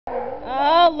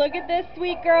look at this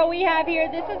sweet girl we have here.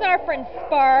 This is our friend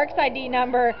Sparks, ID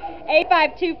number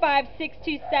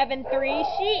A5256273.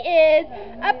 She is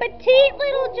a petite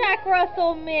little Jack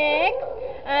Russell mix.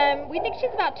 We think she's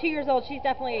about 2 years old. She's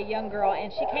definitely a young girl,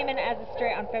 and she came in as a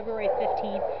stray on February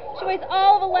 15th. She weighs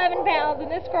all of 11 pounds, and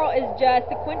this girl is just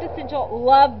the quintessential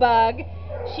love bug.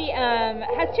 She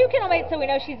has 2 kennel mates, so we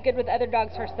know she's good with other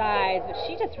dogs her size, but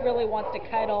she just really wants to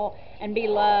cuddle and be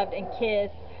loved and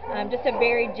kissed. Just a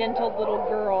very gentle little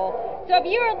girl. So if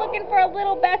you are looking for a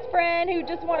little best friend who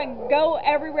just want to go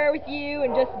everywhere with you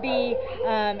and just be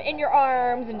in your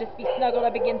arms and just be snuggled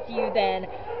up against you, then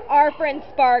our friend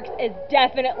Sparks is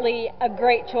definitely a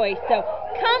great choice. So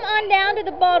come on down to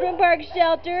the Baldwin Park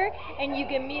shelter and you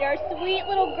can meet our sweet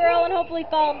little girl and hopefully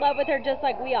fall in love with her just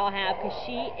like we all have, because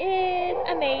she is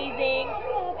amazing.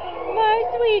 My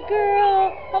sweet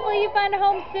girl. Hopefully you find a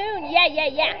home soon. Yeah.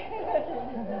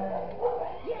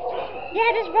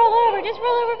 Yeah, just roll over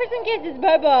for some kisses.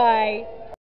 Bye-bye.